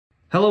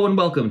Hello and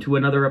welcome to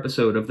another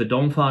episode of the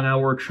Dongfang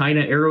Hour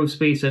China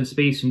Aerospace and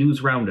Space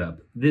News Roundup.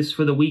 This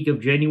for the week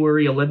of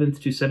January 11th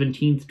to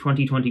 17th,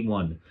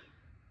 2021.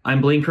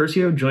 I'm Blaine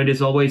Curcio, joined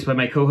as always by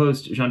my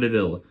co-host Jean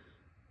Deville.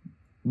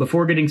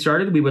 Before getting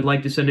started, we would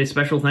like to send a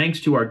special thanks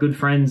to our good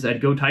friends at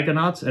Go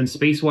Taikonauts and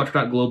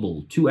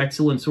Spacewatch.global, two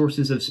excellent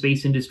sources of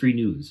space industry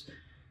news.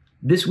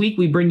 This week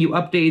we bring you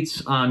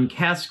updates on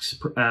CASC's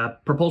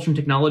propulsion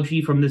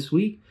technology from this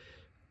week,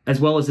 as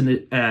well as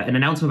an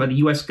announcement by the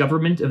U.S.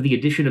 government of the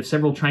addition of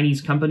several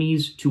Chinese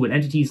companies to an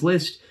entities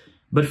list.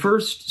 But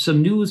first,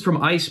 some news from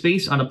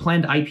iSpace on a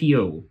planned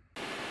IPO.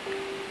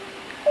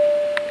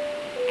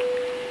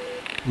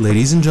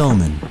 Ladies and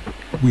gentlemen,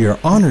 we are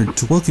honored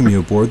to welcome you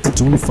aboard the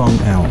Dongfang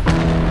Hour.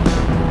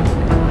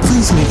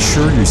 Please make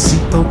sure your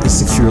seatbelt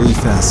is securely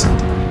fastened.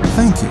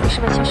 Thank you. 女士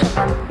们、先生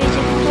们，预计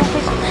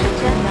空中飞行时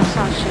间2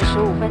小时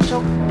15分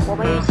钟，我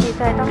们预计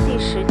在当地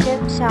时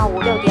间下午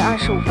6点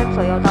25分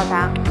左右到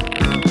达。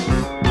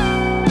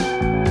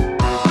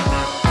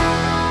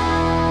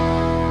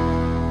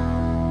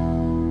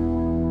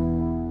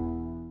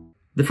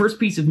The first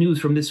piece of news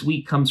from this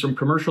week comes from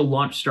commercial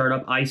launch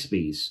startup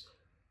iSpace.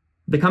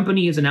 The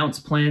company has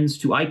announced plans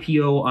to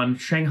IPO on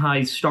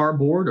Shanghai's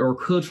Starboard or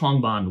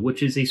Kechuangban,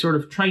 which is a sort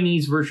of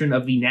Chinese version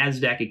of the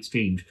Nasdaq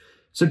exchange.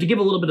 So to give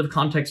a little bit of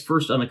context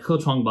first on the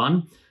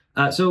Kechuangban,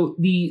 so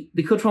the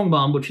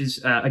Kechuangban, which is,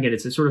 again,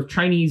 it's a sort of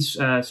Chinese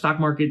stock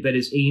market that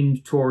is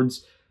aimed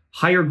towards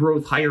higher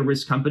growth, higher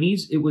risk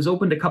companies. It was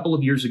opened a couple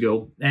of years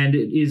ago, and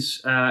it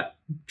is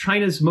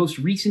China's most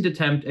recent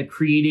attempt at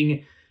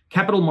creating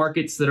capital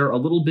markets that are a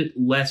little bit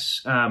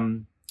less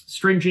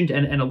stringent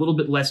and a little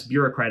bit less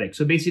bureaucratic.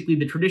 So basically,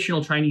 the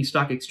traditional Chinese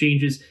stock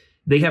exchanges,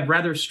 they have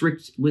rather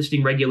strict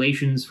listing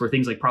regulations for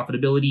things like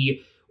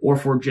profitability or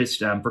for just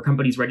for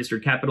companies'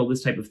 registered capital,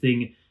 this type of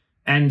thing.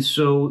 And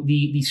so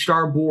the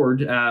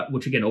Starboard,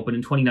 which again opened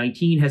in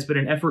 2019, has been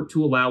an effort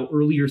to allow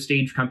earlier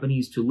stage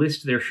companies to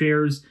list their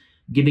shares,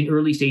 giving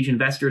early stage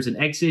investors an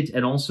exit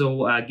and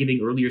also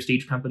giving earlier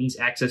stage companies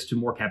access to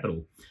more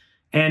capital.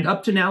 And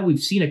up to now, we've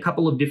seen a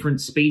couple of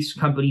different space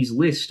companies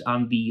list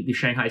on the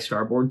Shanghai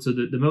Starboard. So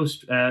the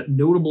most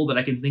notable that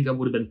I can think of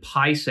would have been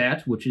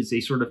PiSat, which is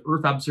a sort of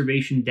Earth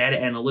observation data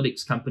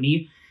analytics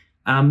company.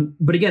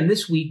 But again,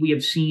 this week we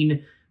have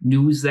seen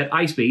news that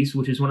iSpace,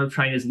 which is one of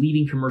China's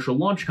leading commercial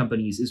launch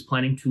companies, is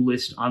planning to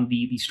list on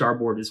the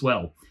Starboard as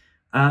well.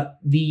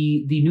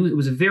 The news, it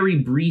was a very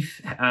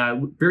brief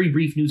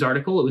news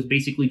article. It was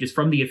basically just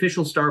from the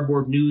official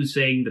Starboard news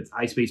saying that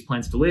iSpace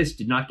plans to list,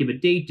 did not give a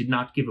date, did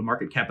not give a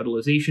market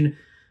capitalization.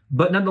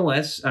 But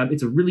nonetheless,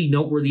 it's a really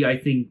noteworthy, I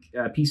think,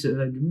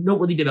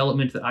 noteworthy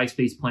development that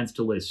iSpace plans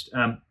to list.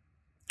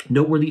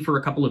 Noteworthy for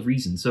a couple of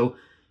reasons. So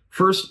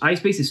first,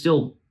 iSpace is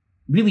still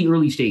really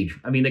early stage.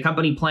 I mean, the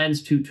company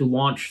plans to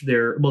launch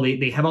their, well, they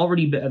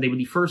were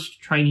the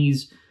first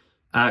Chinese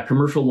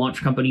commercial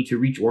launch company to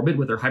reach orbit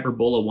with their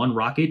Hyperbola 1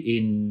 rocket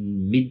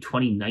in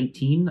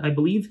mid-2019, I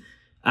believe.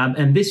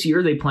 And this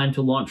year they plan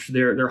to launch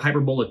their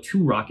Hyperbola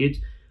 2 rocket,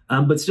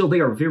 but still they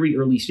are very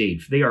early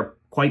stage. They are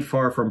quite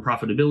far from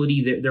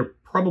profitability. They're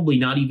probably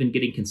not even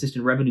getting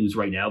consistent revenues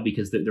right now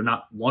because they're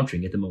not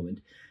launching at the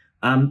moment.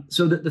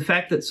 So the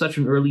fact that such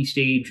an early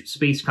stage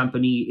space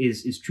company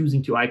is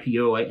choosing to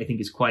IPO, I think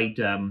is quite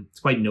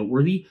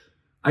noteworthy.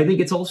 I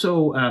think it's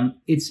also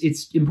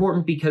it's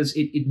important because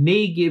it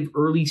may give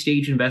early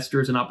stage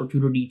investors an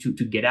opportunity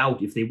to get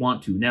out if they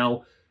want to.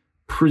 Now,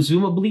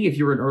 presumably, if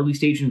you're an early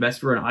stage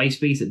investor in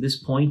iSpace at this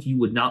point, you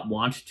would not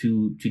want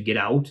to get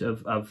out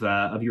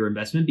of your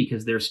investment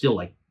because they're still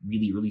like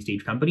really early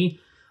stage company.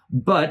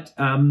 But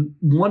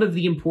one of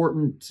the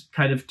important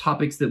kind of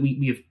topics that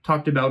we have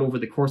talked about over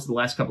the course of the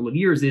last couple of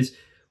years is,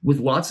 with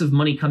lots of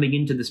money coming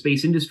into the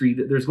space industry,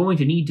 that there's going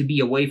to need to be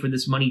a way for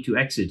this money to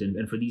exit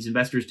and for these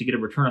investors to get a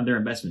return on their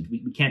investment.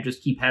 We can't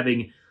just keep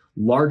having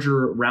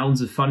larger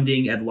rounds of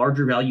funding at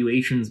larger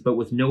valuations, but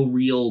with no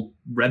real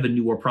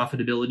revenue or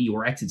profitability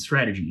or exit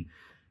strategy.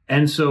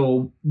 And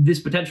so this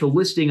potential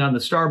listing on the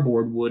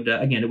Starboard would,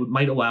 again,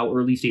 might allow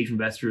early stage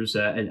investors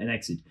an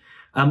exit.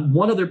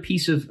 One other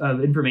piece of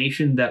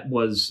information that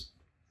was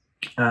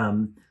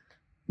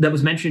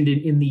mentioned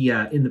in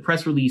the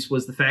press release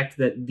was the fact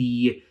that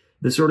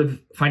the sort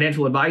of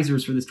financial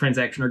advisors for this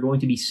transaction are going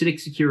to be CITIC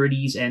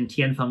Securities and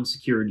Tianfeng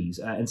Securities.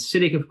 And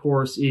CITIC, of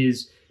course,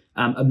 is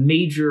a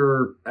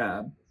major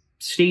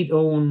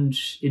state-owned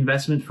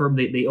investment firm.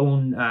 They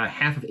own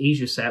half of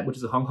AsiaSat, which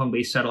is a Hong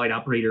Kong-based satellite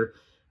operator.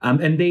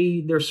 And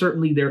they're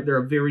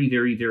a very,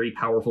 very, very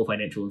powerful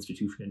financial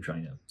institution in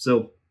China.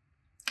 So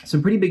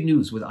some pretty big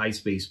news with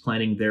iSpace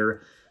planning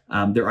their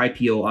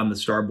IPO on the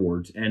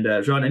Starboard. And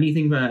Jean,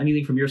 anything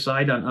from your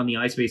side on the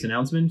iSpace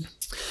announcement?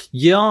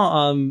 Yeah,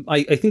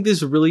 I think this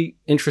is a really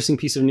interesting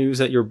piece of news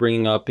that you're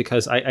bringing up,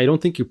 because I don't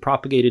think you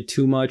propagated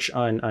too much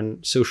on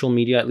social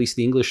media, at least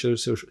the English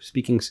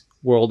speaking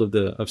world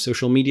of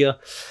social media.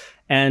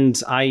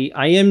 And I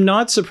am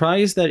not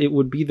surprised that it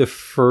would be the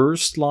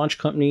first launch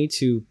company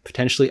to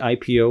potentially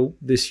IPO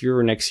this year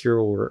or next year,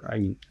 or I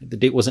mean, the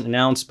date wasn't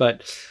announced,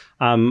 but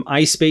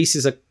iSpace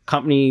is a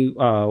company,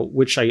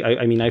 which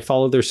I mean, I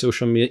follow their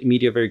social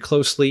media very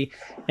closely,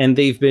 and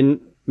they've been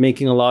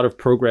making a lot of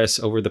progress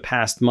over the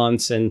past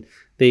months. And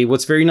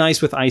what's very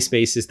nice with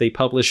iSpace is they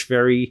publish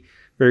very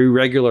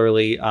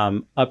regularly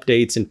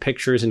updates and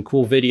pictures and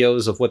cool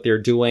videos of what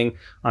they're doing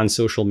on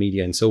social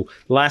media. And so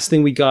the last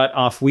thing we got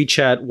off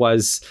WeChat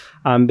was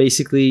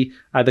basically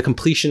the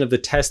completion of the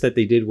test that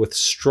they did with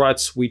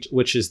struts,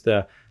 which is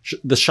the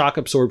shock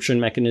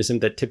absorption mechanism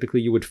that typically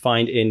you would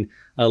find in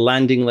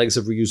landing legs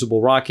of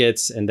reusable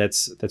rockets. And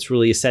that's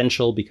really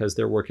essential because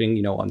they're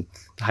working, on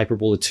the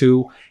Hyperbola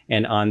 2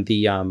 and on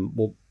the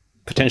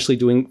potentially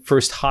doing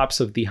first hops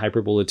of the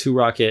Hyperbola 2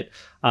 rocket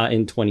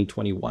in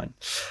 2021.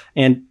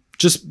 And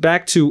just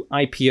back to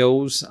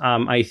IPOs,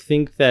 I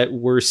think that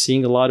we're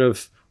seeing a lot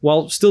of,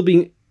 while still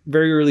being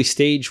very early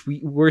stage,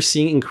 we're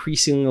seeing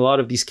increasing a lot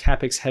of these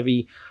CapEx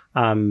heavy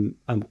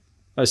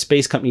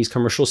space companies,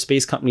 commercial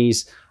space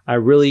companies,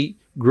 really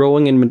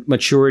growing in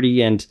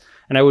maturity. And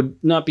I would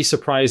not be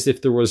surprised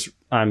if there was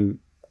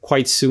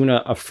quite soon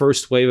a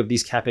first wave of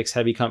these CapEx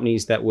heavy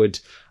companies that would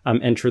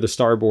enter the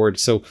starboard.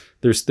 So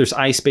there's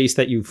iSpace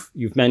that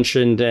you've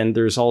mentioned, and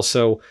there's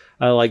also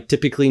like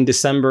typically in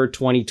December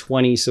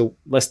 2020, so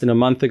less than a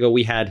month ago,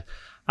 we had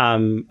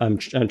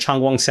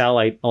Changguang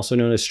Satellite, also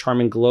known as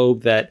Charming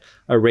Globe, that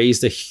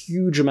raised a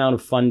huge amount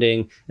of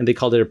funding, and they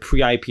called it a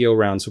pre-IPO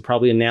round. So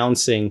probably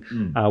announcing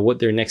what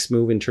their next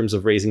move in terms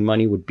of raising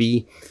money would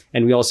be.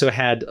 And we also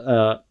had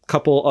a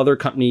couple other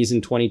companies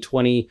in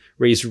 2020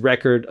 raise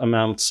record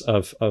amounts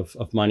of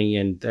money,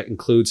 and that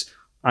includes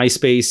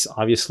iSpace,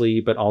 obviously,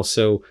 but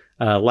also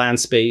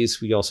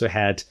Landspace. We also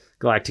had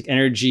Galactic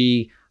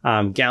Energy,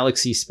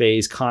 Galaxy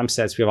Space,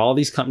 Comsats. We have all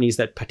these companies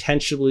that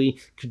potentially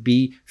could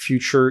be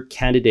future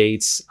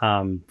candidates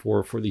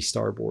for the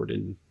starboard.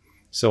 And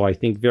so I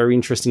think very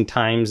interesting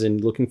times,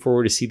 and looking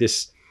forward to see the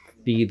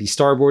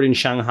starboard in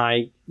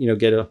Shanghai,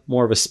 get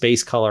more of a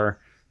space color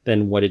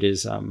than what it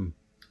is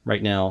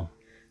right now.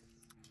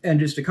 And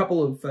just a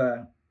couple of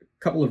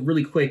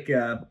really quick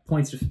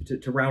points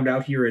to round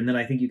out here, and then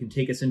I think you can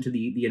take us into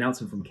the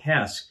announcement from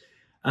CASC.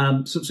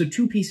 So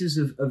two pieces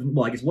of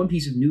well, I guess one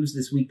piece of news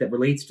this week that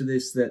relates to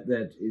this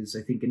that is,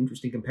 I think, an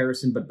interesting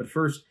comparison. But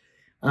first,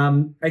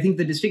 I think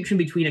the distinction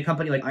between a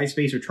company like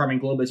iSpace or Charming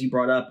Globe, as you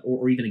brought up,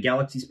 or even a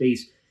Galaxy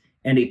Space,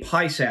 and a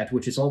PiSat,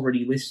 which is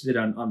already listed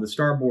on the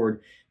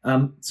starboard.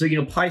 So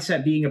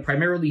PiSat being a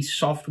primarily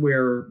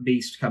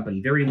software-based company,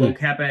 very low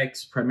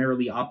capex,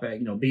 primarily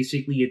OpEx.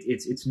 Basically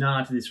it's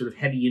not this sort of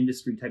heavy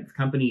industry type of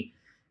company.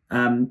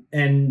 And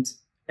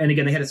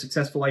again, they had a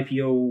successful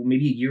IPO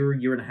maybe a year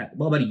and a half,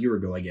 well, about a year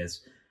ago, I guess.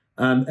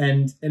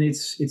 And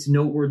it's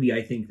noteworthy,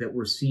 I think, that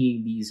we're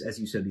seeing these, as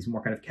you said, these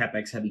more kind of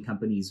capex heavy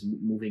companies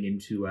moving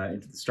into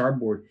the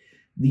starboard.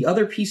 The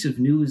other piece of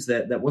news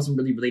that wasn't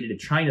really related to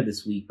China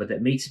this week, but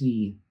that makes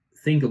me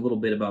think a little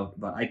bit about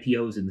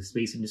IPOs in the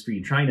space industry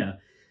in China,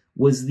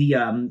 was the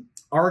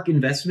ARK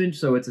investment.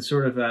 So it's a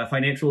sort of a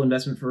financial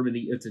investment firm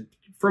it's a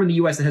firm in the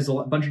US that has a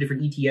bunch of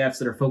different ETFs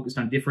that are focused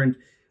on different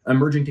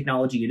emerging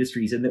technology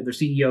industries. And their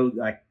CEO,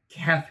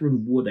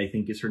 Catherine Wood, I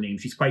think is her name.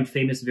 She's quite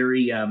famous,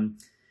 very,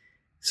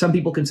 some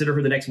people consider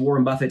her the next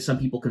Warren Buffett. Some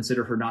people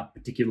consider her not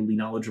particularly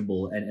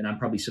knowledgeable, and I'm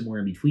probably somewhere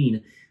in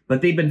between.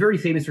 But they've been very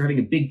famous for having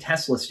a big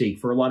Tesla stake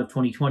for a lot of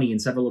 2020 in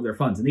several of their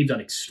funds, and they've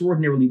done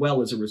extraordinarily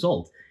well as a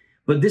result.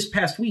 But this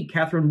past week,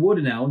 Catherine Wood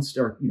announced,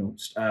 or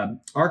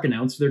ARK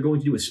announced, they're going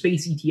to do a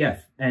space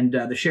ETF, and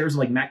the shares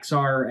like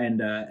Maxar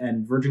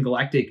and Virgin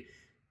Galactic,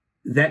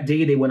 that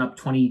day they went up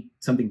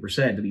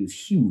 20-something%. I mean, it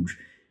was huge.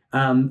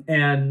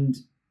 And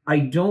I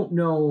don't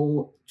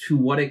know to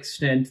what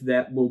extent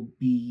that will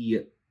be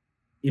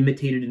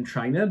imitated in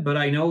China, but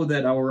I know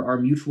that our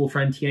mutual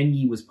friend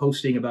Tianyi was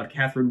posting about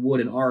Catherine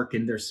Wood and ARK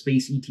and their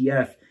space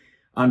ETF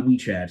on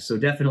WeChat. So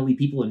definitely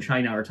people in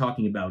China are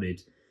talking about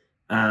it.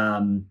 Yeah,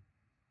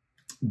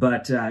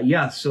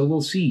 so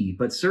we'll see.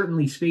 But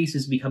certainly space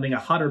is becoming a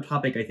hotter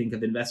topic, I think,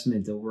 of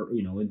investment over,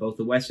 in both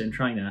the West and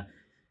China.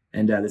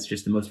 And that's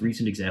just the most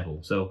recent example.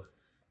 So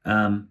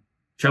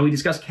shall we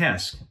discuss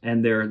CASC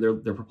and their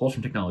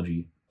propulsion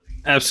technology?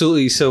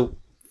 Absolutely. So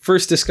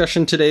first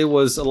discussion today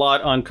was a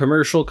lot on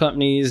commercial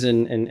companies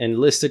and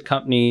listed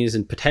companies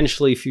and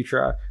potentially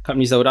future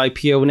companies that would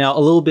IPO. Now,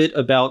 a little bit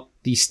about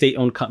the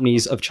state-owned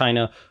companies of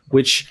China,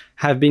 which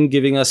have been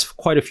giving us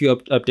quite a few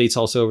updates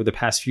also over the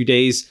past few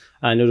days,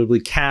 notably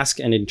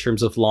CASC and in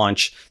terms of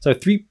launch. So I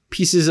have three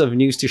pieces of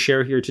news to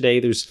share here today.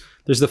 There's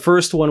the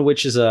first one,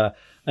 which is an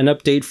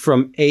update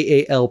from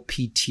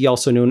AALPT,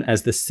 also known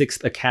as the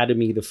 6th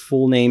Academy. The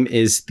full name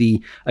is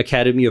the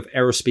Academy of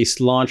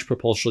Aerospace Launch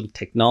Propulsion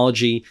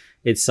Technology.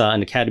 It's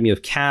an academy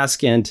of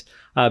CASC, and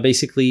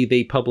basically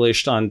they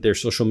published on their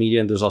social media,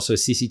 and there's also a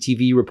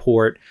CCTV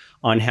report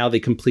on how they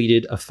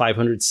completed a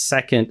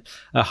 500-second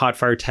hot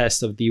fire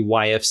test of the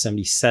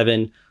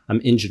YF-77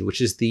 engine,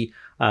 which is the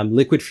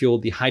liquid fuel,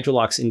 the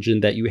hydrolox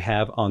engine that you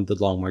have on the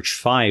Long March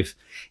 5.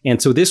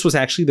 And so this was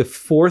actually the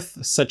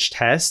fourth such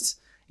test,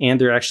 and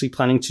they're actually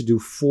planning to do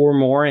 4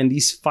 more. And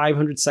these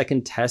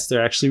 500-second tests,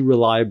 they're actually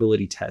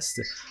reliability tests.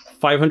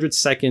 500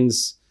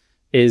 seconds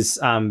is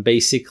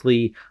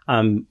basically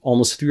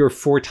almost 3 or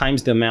 4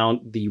 times the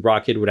amount the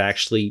rocket would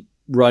actually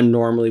run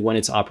normally when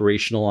it's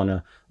operational on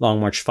a Long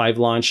March 5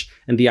 launch.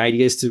 And the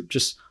idea is to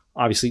just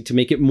obviously to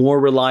make it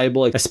more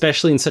reliable,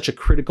 especially in such a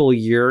critical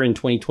year in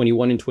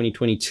 2021 and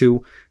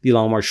 2022. The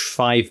Long March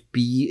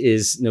 5B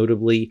is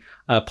notably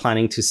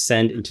planning to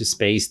send into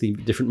space the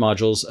different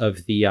modules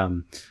of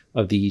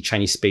the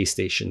Chinese space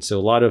station. So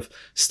a lot of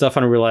stuff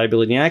on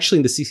reliability. And actually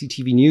in the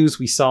CCTV news,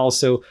 we saw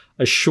also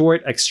a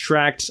short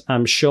extract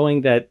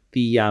showing that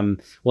the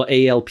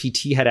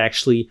AALPT had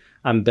actually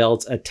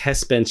built a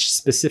test bench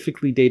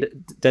specifically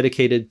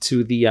dedicated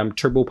to the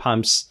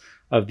turbopumps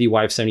of the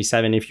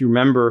YF-77. If you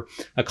remember,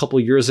 a couple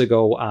of years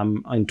ago,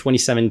 in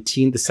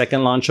 2017, the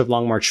second launch of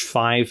Long March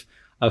 5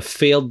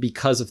 failed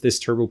because of this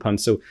turbopump.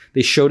 So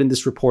they showed in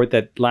this report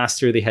that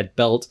last year they had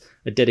built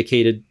a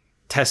dedicated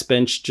test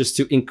bench just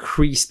to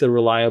increase the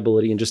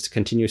reliability and just to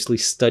continuously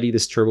study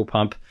this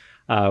turbopump,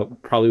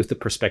 probably with the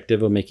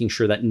perspective of making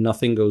sure that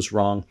nothing goes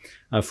wrong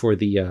for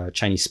the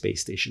Chinese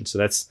space station. So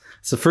that's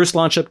the first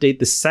launch update.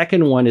 The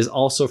second one is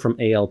also from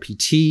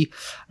AALPT,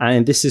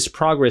 and this is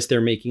progress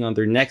they're making on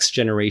their next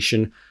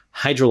generation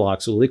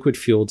hydrolox, or liquid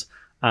fueled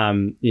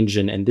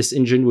engine. And this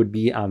engine would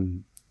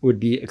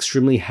be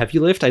extremely heavy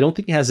lift. I don't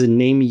think it has a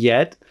name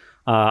yet.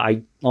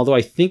 Although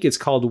I think it's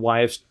called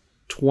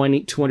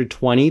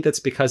YF-220. That's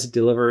because it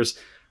delivers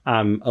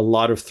a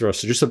lot of thrust.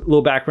 So just a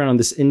little background on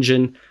this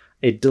engine.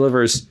 It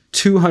delivers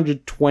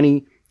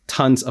 220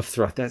 tons of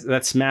thrust.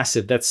 That's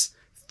massive. That's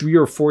 3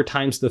 or 4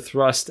 times the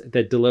thrust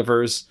that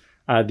delivers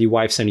the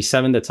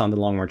YF-77 that's on the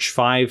Long March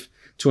 5.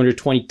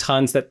 220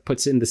 tons, that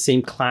puts it in the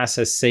same class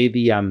as, say,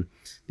 the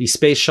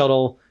space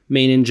shuttle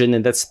main engine,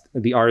 and that's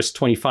the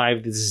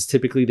RS-25. This is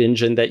typically the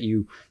engine that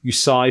you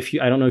saw. I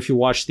don't know if you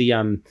watched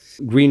the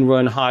Green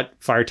Run hot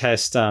fire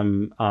test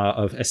of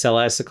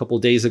SLS a couple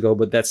of days ago,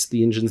 but that's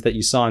the engines that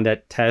you saw in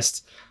that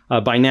test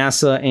by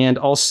NASA. And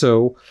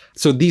also,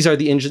 so these are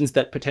the engines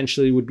that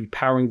potentially would be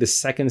powering the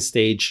second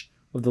stage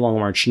of the Long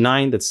March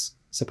 9 that's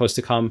supposed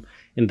to come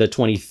in the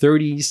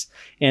 2030s.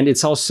 And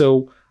it's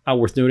also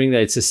worth noting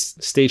that it's a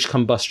stage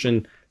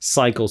combustion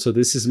cycle. So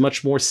this is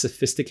much more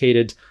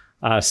sophisticated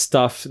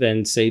stuff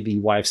than, say, the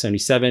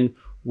YF-77,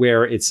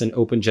 where it's an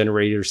open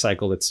generator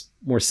cycle that's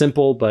more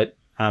simple, but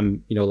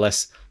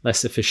less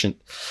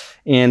efficient.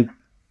 And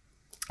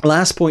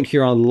last point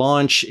here on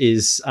launch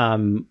is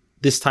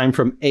this time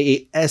from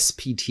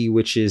AASPT,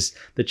 which is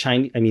the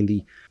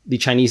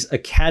Chinese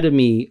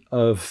Academy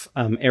of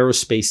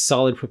Aerospace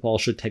Solid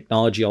Propulsion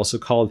Technology, also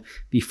called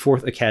the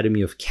Fourth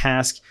Academy of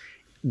CASC.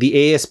 The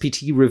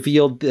AASPT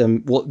revealed,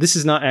 this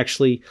is not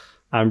actually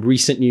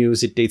recent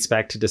news. It dates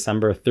back to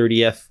December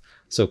 30th.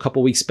 So a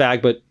couple weeks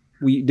back, but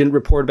we didn't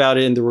report about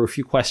it, and there were a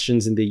few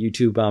questions in the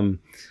YouTube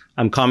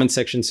comment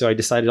section, so I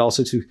decided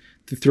also to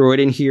throw it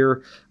in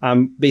here.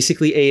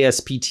 Basically,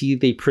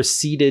 AASPT, they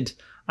proceeded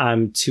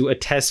to a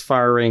test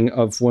firing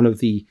of one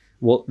of the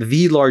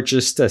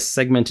largest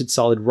segmented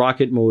solid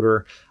rocket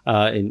motor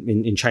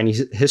in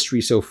Chinese history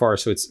so far.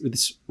 So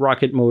this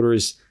rocket motor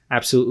is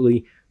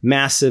absolutely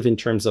massive in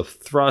terms of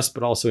thrust,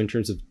 but also in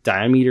terms of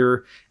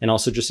diameter, and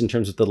also just in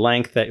terms of the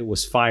length that it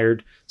was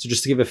fired. So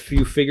just to give a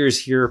few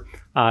figures here,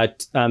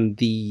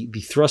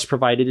 the thrust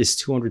provided is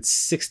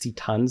 260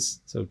 tons.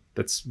 So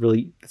that's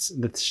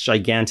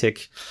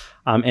gigantic.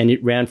 And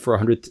it ran for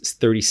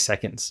 130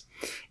 seconds.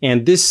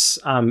 And this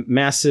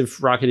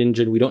massive rocket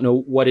engine, we don't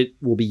know what it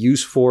will be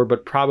used for,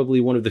 but probably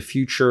one of the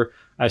future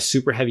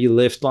super heavy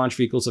lift launch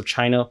vehicles of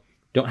China.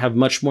 Don't have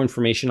much more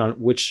information on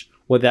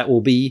what that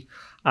will be.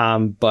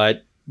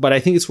 But I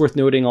think it's worth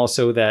noting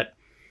also that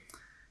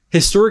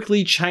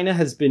historically, China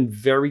has been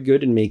very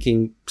good in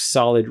making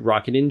solid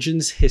rocket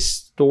engines.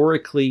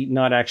 Historically,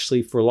 not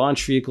actually for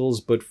launch vehicles,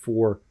 but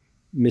for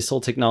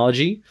missile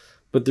technology.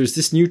 But there's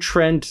this new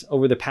trend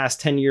over the past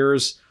 10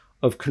 years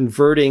of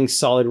converting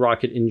solid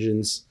rocket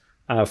engines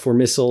for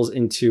missiles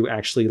into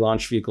actually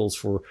launch vehicles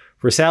for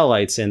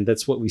satellites. And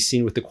that's what we've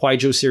seen with the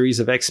Kuaizhou series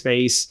of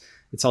X-Space.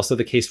 It's also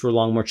the case for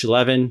Long March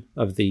 11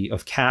 of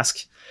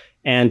CASC.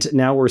 And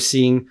now we're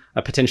seeing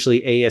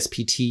potentially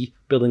AASPT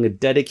building a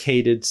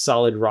dedicated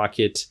solid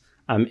rocket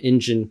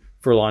engine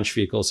for launch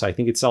vehicles. So I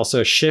think it's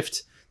also a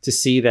shift to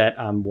see that,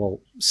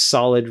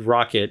 solid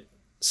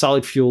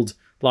fueled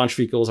launch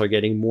vehicles are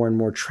getting more and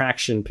more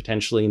traction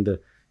potentially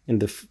in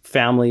the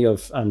family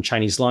of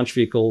Chinese launch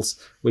vehicles,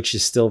 which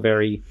is still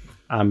very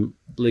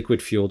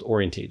liquid fueled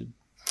orientated.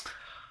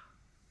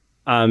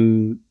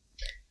 Any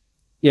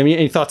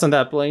thoughts on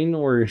that, Blaine?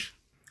 Or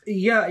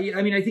yeah,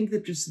 I mean, I think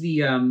that just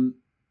the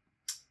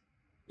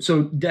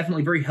so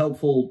definitely very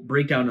helpful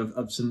breakdown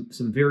of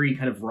some very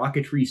kind of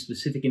rocketry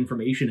specific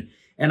information.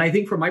 And I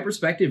think from my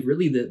perspective,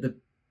 really the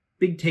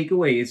big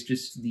takeaway is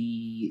just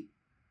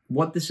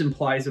what this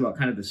implies about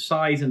kind of the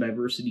size and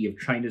diversity of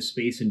China's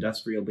space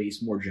industrial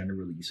base more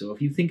generally. So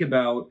if you think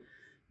about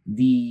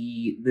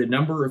the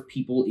number of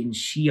people in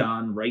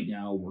Xi'an right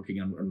now working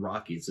on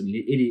rockets, I mean,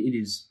 it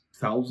is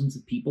thousands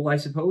of people, I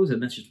suppose,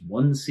 and that's just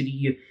one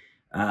city.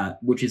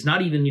 which is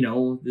not even,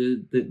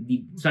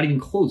 it's not even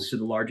close to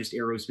the largest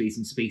aerospace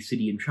and space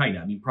city in China.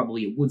 I mean,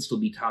 probably it would still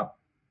be top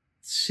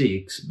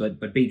 6, but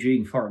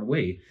Beijing far and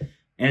away.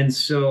 And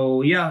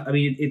so, yeah, I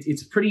mean,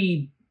 it's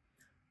pretty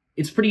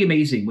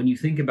amazing when you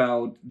think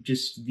about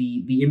just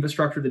the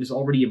infrastructure that is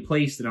already in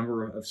place, the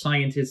number of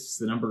scientists,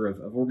 the number of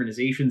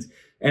organizations.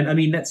 And I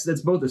mean, that's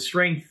both a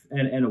strength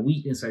and a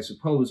weakness, I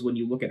suppose, when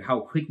you look at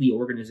how quickly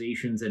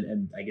organizations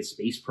and I guess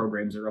space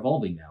programs are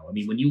evolving now. I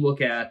mean, when you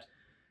look at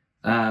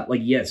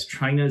yes,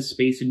 China's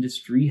space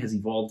industry has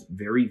evolved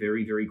very,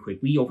 very, very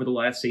quickly over the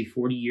last, say,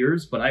 40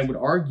 years. But I would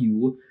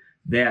argue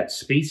that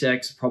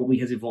SpaceX probably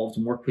has evolved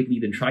more quickly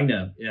than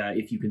China,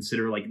 if you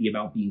consider like the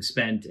amount being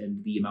spent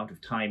and the amount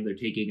of time they're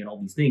taking and all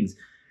these things.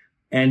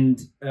 And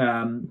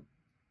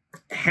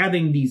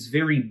having these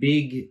very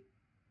big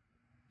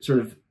sort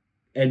of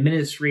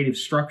administrative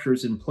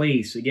structures in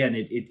place, again,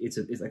 I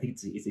think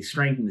it's a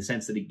strength in the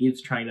sense that it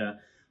gives China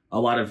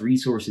a lot of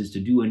resources to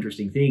do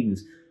interesting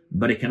things.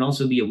 But it can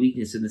also be a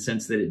weakness in the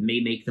sense that it may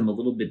make them a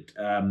little bit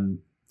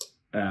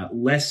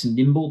less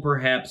nimble,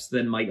 perhaps,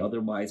 than might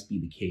otherwise be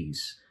the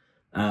case.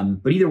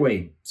 But either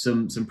way,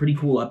 some pretty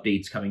cool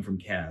updates coming from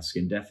CASC,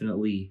 and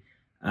definitely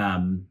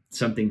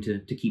something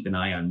to keep an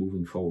eye on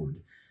moving forward.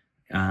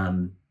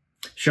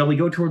 Shall we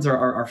go towards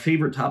our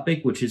favorite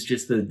topic, which is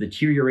just the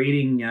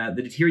deteriorating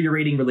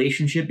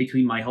relationship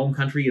between my home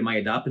country and my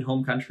adopted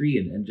home country,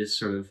 and just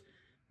sort of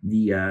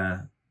the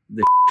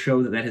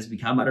show that has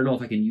become. I don't know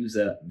if I can use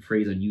that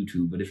phrase on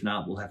YouTube, but if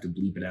not, we'll have to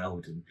bleep it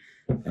out,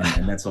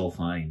 and that's all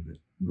fine. But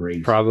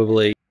great,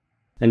 probably.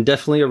 And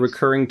definitely a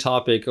recurring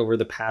topic over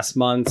the past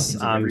months.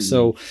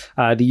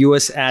 The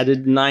U.S.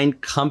 added 9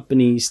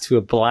 companies to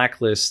a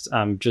blacklist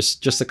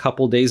just a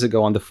couple days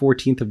ago on the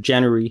 14th of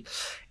January.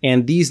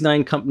 And these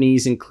 9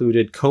 companies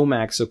included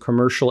COMAC, so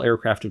Commercial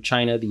Aircraft of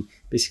China,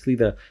 basically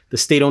the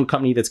state-owned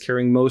company that's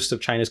carrying most of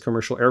China's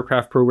commercial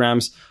aircraft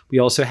programs. We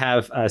also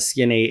have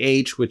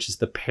CNAH, which is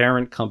the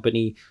parent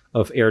company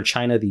of Air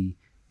China, the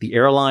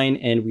airline.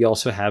 And we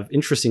also have,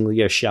 interestingly,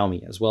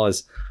 Xiaomi, as well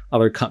as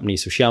other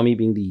companies. So Xiaomi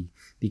being the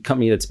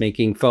company that's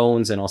making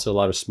phones and also a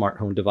lot of smart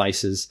home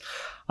devices.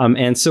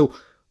 And so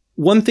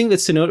one thing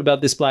that's to note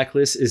about this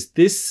blacklist is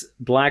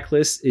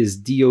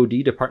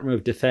DoD, Department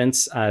of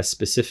Defense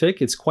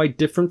specific. It's quite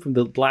different from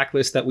the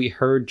blacklist that we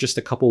heard just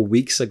a couple of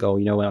weeks ago.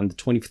 On the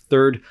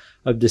 23rd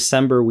of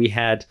December, we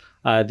had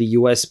the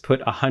US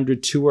put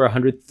 102 or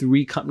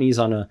 103 companies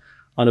on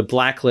a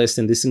blacklist.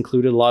 And this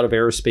included a lot of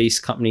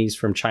aerospace companies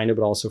from China,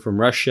 but also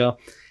from Russia.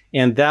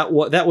 And that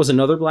was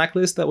another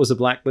blacklist. That was a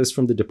blacklist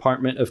from the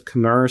Department of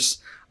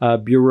Commerce,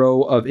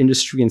 Bureau of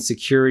Industry and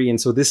Security. And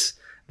so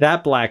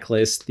that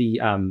blacklist, the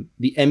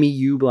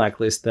MEU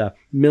blacklist, the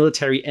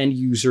military end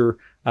user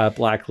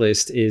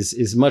blacklist,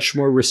 is much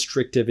more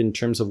restrictive in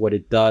terms of what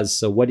it does.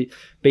 So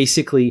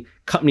basically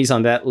companies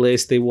on that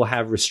list, they will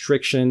have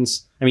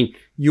restrictions. I mean,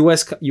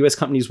 US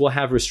companies will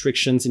have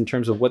restrictions in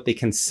terms of what they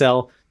can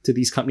sell to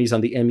these companies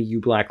on the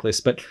MEU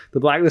blacklist. But the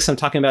blacklist I'm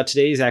talking about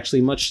today is actually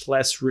much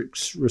less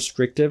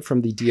restrictive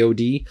from the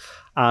DoD.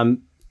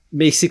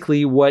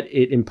 Basically, what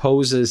it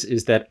imposes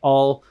is that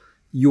all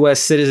US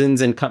citizens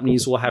and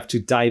companies will have to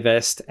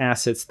divest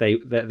assets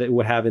that they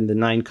would have in the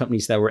 9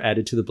 companies that were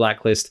added to the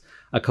blacklist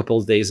a couple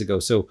of days ago.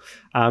 So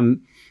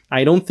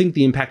I don't think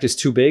the impact is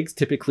too big.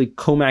 Typically,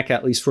 COMAC,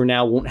 at least for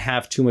now, won't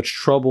have too much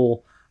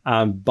trouble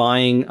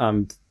buying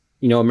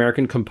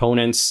American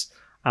components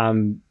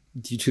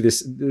due to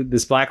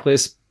this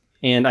blacklist.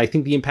 And I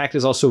think the impact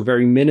is also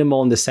very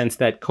minimal in the sense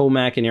that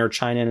COMAC and Air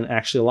China, and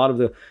actually a lot of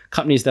the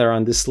companies that are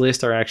on this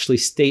list, are actually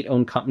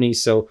state-owned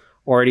companies. So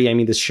already, I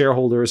mean, the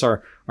shareholders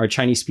are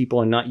Chinese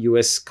people and not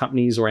US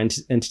companies or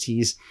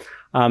entities.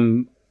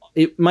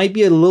 It might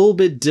be a little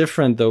bit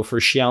different, though, for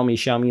Xiaomi.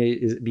 Xiaomi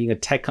is being a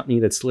tech company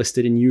that's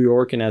listed in New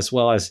York and as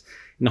well as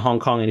in Hong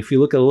Kong. And if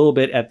you look a little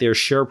bit at their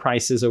share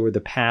prices over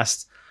the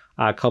past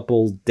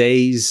couple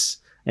days,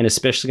 and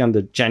especially on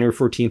the January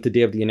 14th, the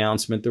day of the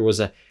announcement, there was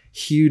a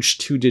huge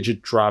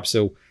 2-digit drop.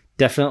 So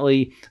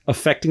definitely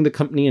affecting the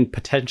company, and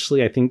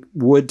potentially, I think,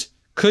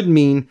 could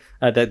mean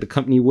that the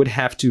company would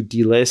have to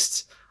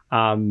delist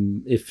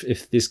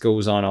if this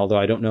goes on. Although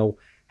I don't know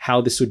how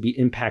this would be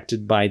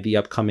impacted by the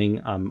upcoming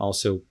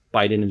also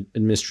Biden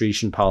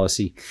administration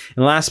policy.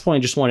 And the last point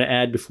I just want to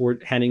add before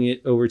handing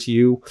it over to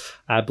you,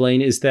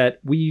 Blaine, is that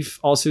we've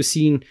also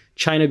seen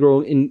China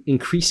grow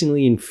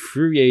increasingly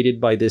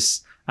infuriated by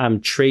this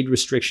trade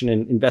restriction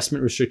and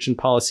investment restriction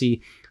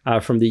policy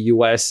from the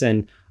US.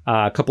 And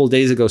a couple of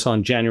days ago, so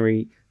on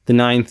January the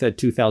 9th,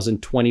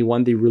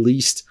 2021, they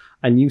released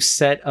a new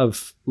set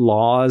of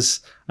laws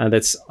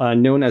that's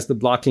known as the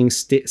Blocking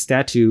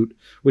Statute,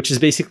 which is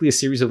basically a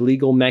series of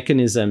legal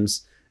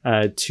mechanisms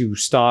to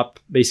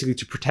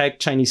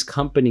protect Chinese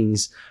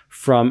companies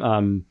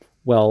from,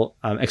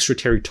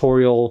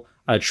 extraterritorial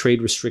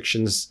trade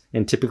restrictions.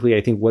 And typically,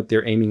 I think what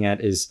they're aiming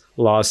at is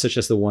laws such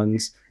as the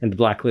ones in the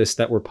blacklist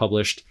that were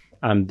published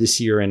this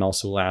year and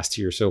also last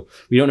year. So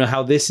we don't know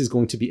how this is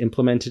going to be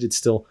implemented. It's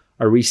still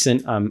a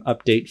recent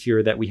update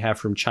here that we have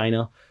from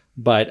China.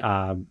 But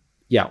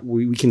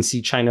we can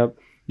see China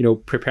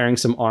preparing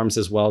some arms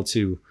as well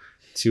to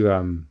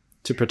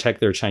protect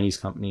their Chinese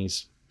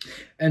companies.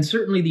 And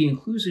certainly the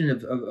inclusion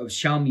of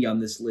Xiaomi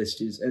on this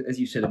list is, as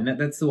you said, I mean,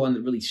 that's the one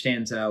that really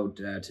stands out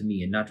to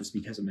me, and not just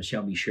because I'm a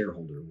Xiaomi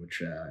shareholder,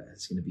 which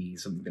is going to be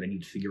something that I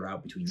need to figure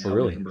out between now and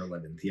November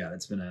 11th. Yeah,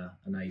 that's been a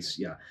nice,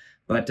 yeah.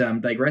 But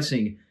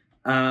digressing,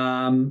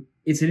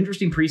 it's an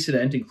interesting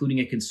precedent, including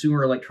a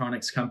consumer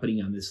electronics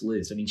company on this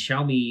list. I mean,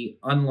 Xiaomi,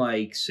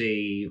 unlike,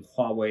 say,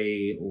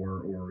 Huawei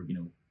or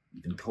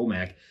even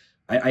COMAC,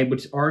 I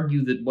would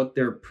argue that what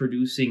they're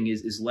producing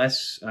is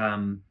less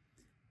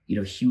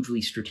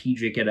hugely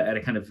strategic at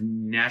a kind of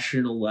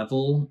national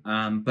level.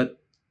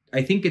 But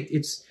I think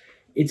it's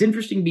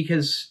interesting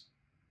because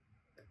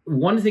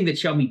one thing that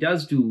Xiaomi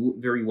does do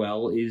very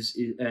well is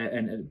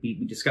and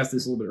we discussed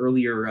this a little bit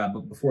earlier,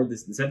 but before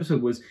this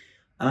episode was,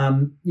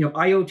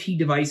 IoT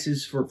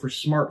devices for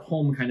smart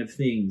home kind of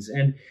things.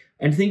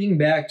 And thinking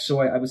back, so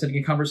I was having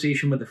a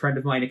conversation with a friend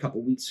of mine a couple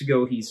of weeks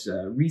ago. He's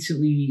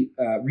recently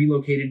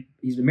relocated.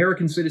 He's an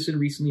American citizen,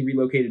 recently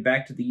relocated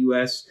back to the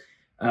U.S.,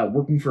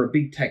 working for a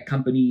big tech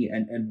company,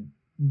 and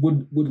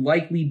would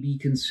likely be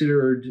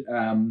considered,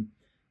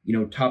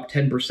 top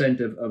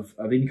 10%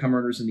 of income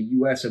earners in the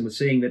U.S. and was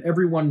saying that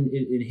everyone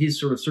in his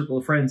sort of circle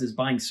of friends is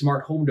buying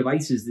smart home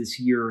devices this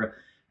year,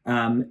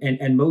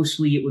 and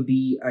mostly it would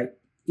be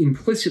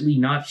implicitly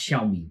not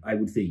Xiaomi. I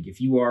would think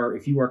if you are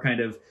kind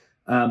of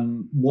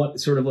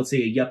let's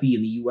say a yuppie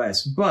in the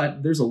U.S.,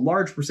 but there's a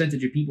large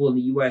percentage of people in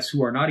the U.S.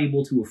 who are not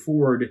able to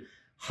afford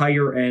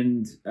higher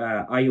end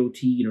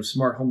IoT,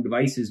 smart home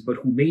devices, but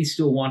who may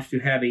still want to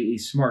have a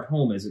smart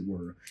home, as it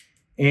were.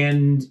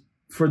 And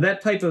for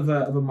that type of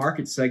a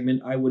market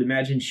segment, I would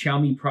imagine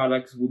Xiaomi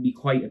products would be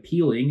quite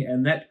appealing,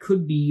 and that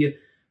could be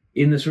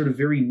in the sort of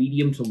very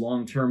medium to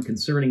long term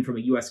concerning from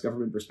a U.S.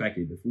 government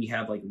perspective. If we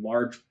have like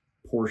large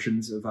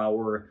portions of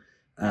our,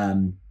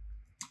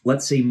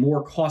 let's say,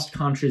 more cost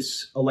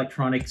conscious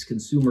electronics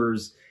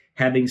consumers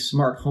having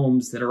smart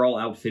homes that are all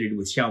outfitted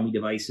with Xiaomi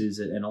devices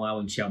and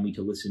allowing Xiaomi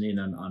to listen in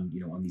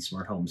on these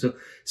smart homes.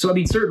 So I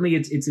mean, certainly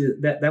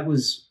that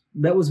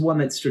was one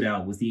that stood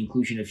out, was the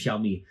inclusion of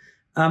Xiaomi.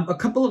 A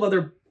couple of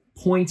other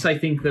points I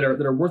think that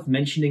are worth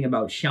mentioning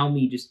about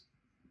Xiaomi, just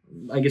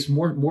I guess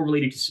more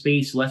related to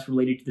space, less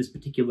related to this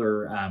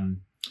particular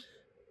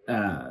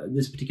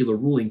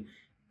ruling.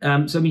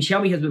 So I mean,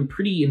 Xiaomi has been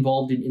pretty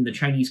involved in the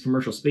Chinese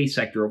commercial space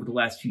sector over the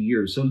last few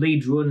years. So Lei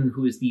Jun,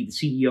 who is the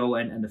CEO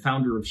and the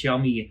founder of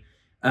Xiaomi,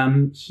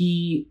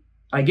 he,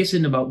 I guess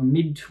in about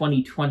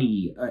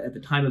mid-2020, at the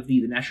time of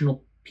the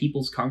National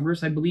People's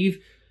Congress, I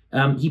believe,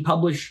 he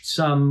published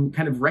some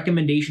kind of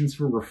recommendations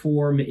for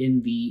reform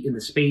in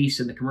the space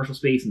and the commercial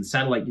space and the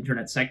satellite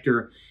internet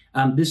sector.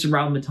 This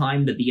around the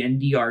time that the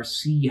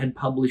NDRC had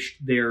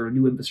published their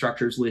new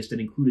infrastructures list and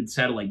included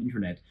satellite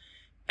internet.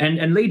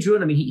 And Lei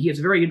Jun, I mean, he has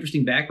a very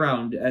interesting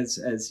background as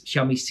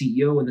Xiaomi's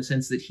CEO, in the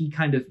sense that he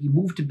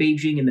moved to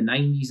Beijing in the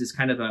 90s as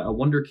kind of a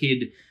wonder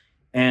kid,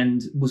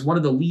 and was one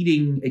of the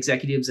leading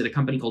executives at a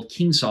company called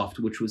Kingsoft,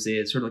 which was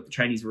sort of like the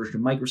Chinese version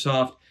of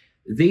Microsoft.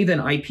 They then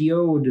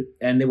IPO'd,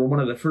 and they were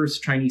one of the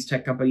first Chinese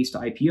tech companies to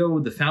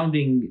IPO. The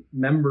founding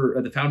member,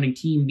 or the founding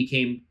team,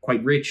 became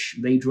quite rich,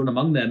 Lei Jun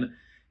among them,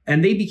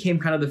 and they became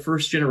kind of the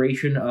first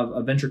generation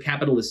of venture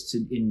capitalists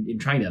in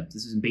China.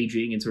 This is in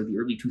Beijing in sort of the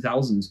early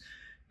 2000s.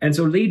 And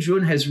so Lei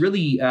Jun has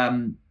really,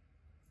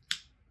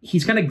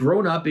 he's kind of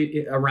grown up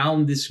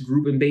around this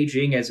group in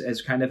Beijing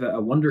as kind of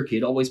a wonder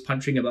kid, always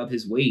punching above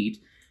his weight,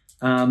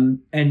 and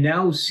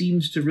now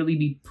seems to really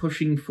be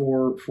pushing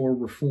for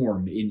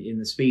reform in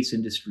the space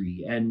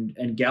industry.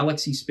 And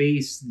Galaxy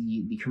Space,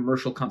 the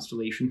commercial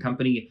constellation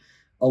company,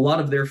 a lot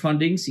of their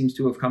funding seems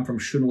to have come from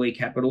Shunwei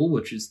Capital,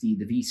 which is the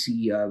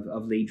VC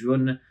of Lei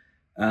Jun.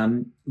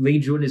 Lei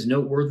Jun is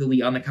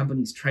noteworthily on the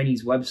company's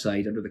Chinese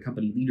website under the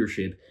company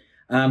leadership.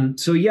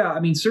 So yeah, I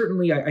mean,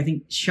 certainly I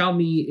think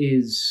Xiaomi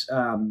is,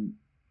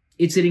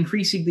 it's an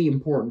increasingly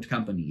important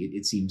company.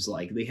 It seems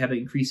like they have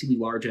increasingly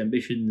large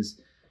ambitions.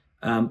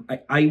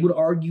 I would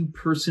argue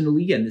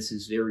personally, and this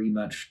is very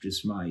much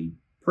just my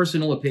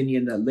personal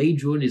opinion, that Lei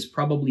Jun is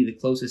probably the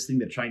closest thing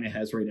that China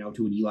has right now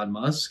to an Elon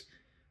Musk,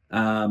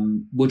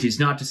 which is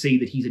not to say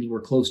that he's anywhere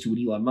close to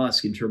an Elon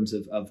Musk in terms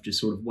of just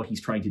sort of what he's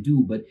trying to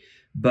do,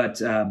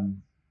 but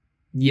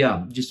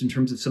yeah, just in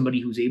terms of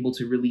somebody who's able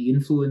to really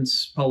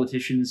influence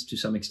politicians to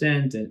some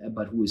extent,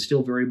 but who is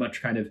still very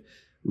much kind of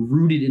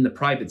rooted in the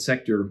private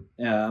sector.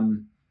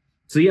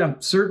 So yeah,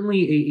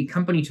 certainly a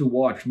company to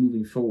watch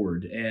moving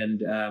forward,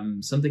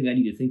 and something I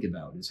need to think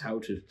about is how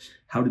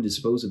to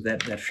dispose of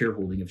that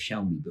shareholding of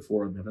Xiaomi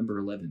before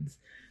November 11th.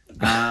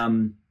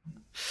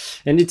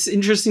 And it's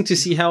interesting to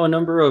see how a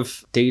number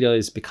of data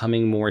is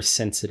becoming more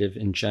sensitive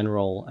in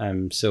general.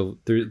 So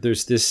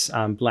there's this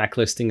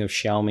blacklisting of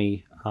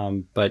Xiaomi.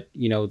 But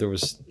there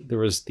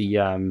was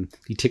the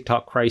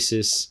TikTok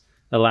crisis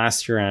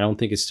last year, and I don't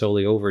think it's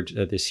totally over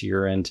this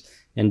year. And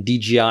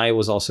DJI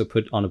was also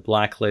put on a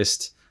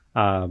blacklist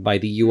by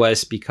the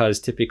US because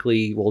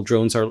typically,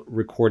 drones are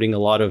recording a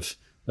lot of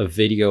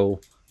video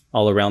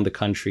all around the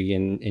country,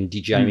 and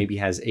DJI maybe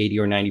has 80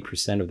 or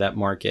 90% of that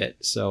market.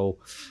 So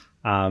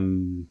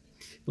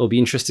It'll be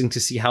interesting to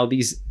see how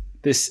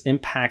this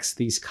impacts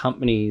these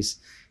companies.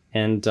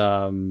 And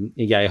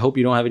yeah, I hope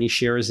you don't have any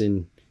shares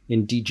in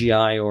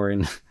DJI or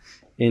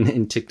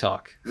in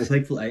TikTok. Well,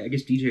 thankfully, I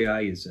guess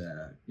DJI is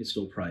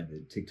still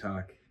private.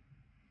 TikTok,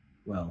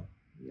 well,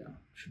 yeah,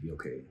 should be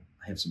okay.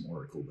 I have some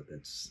Oracle, but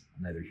that's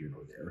neither here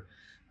nor there.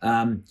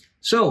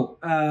 So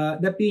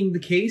that being the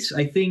case,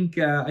 I think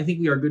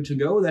we are good to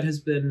go. This has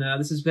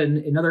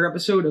been another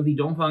episode of the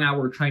Dongfang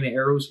Hour China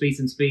Aerospace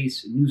and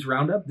Space News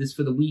Roundup. This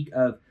for the week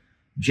of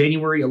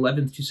January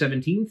 11th to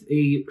 17th.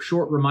 A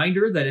short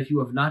reminder that if you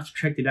have not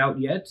checked it out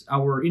yet,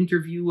 our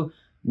interview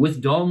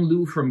with Dong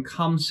Lu from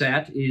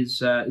COMSAT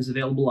is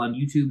available on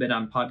YouTube and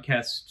on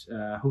podcast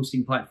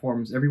hosting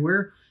platforms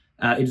everywhere.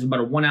 It is about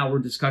a 1-hour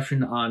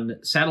discussion on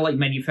satellite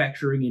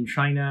manufacturing in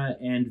China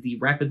and the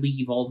rapidly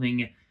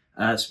evolving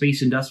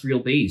space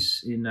industrial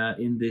base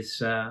in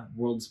this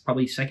world's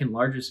probably second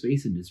largest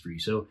space industry.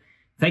 So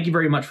thank you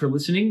very much for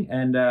listening,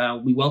 and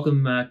we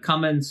welcome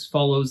comments,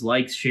 follows,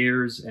 likes,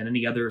 shares, and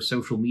any other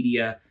social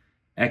media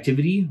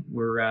activity.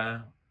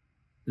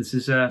 This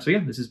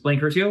is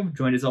Blaine Curcio,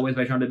 joined as always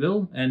by Jean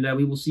Deville, and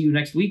we will see you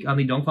next week on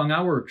the Dongfang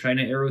Hour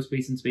China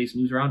Aerospace and Space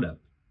News Roundup.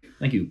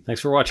 Thank you.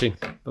 Thanks for watching.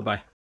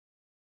 Bye-bye.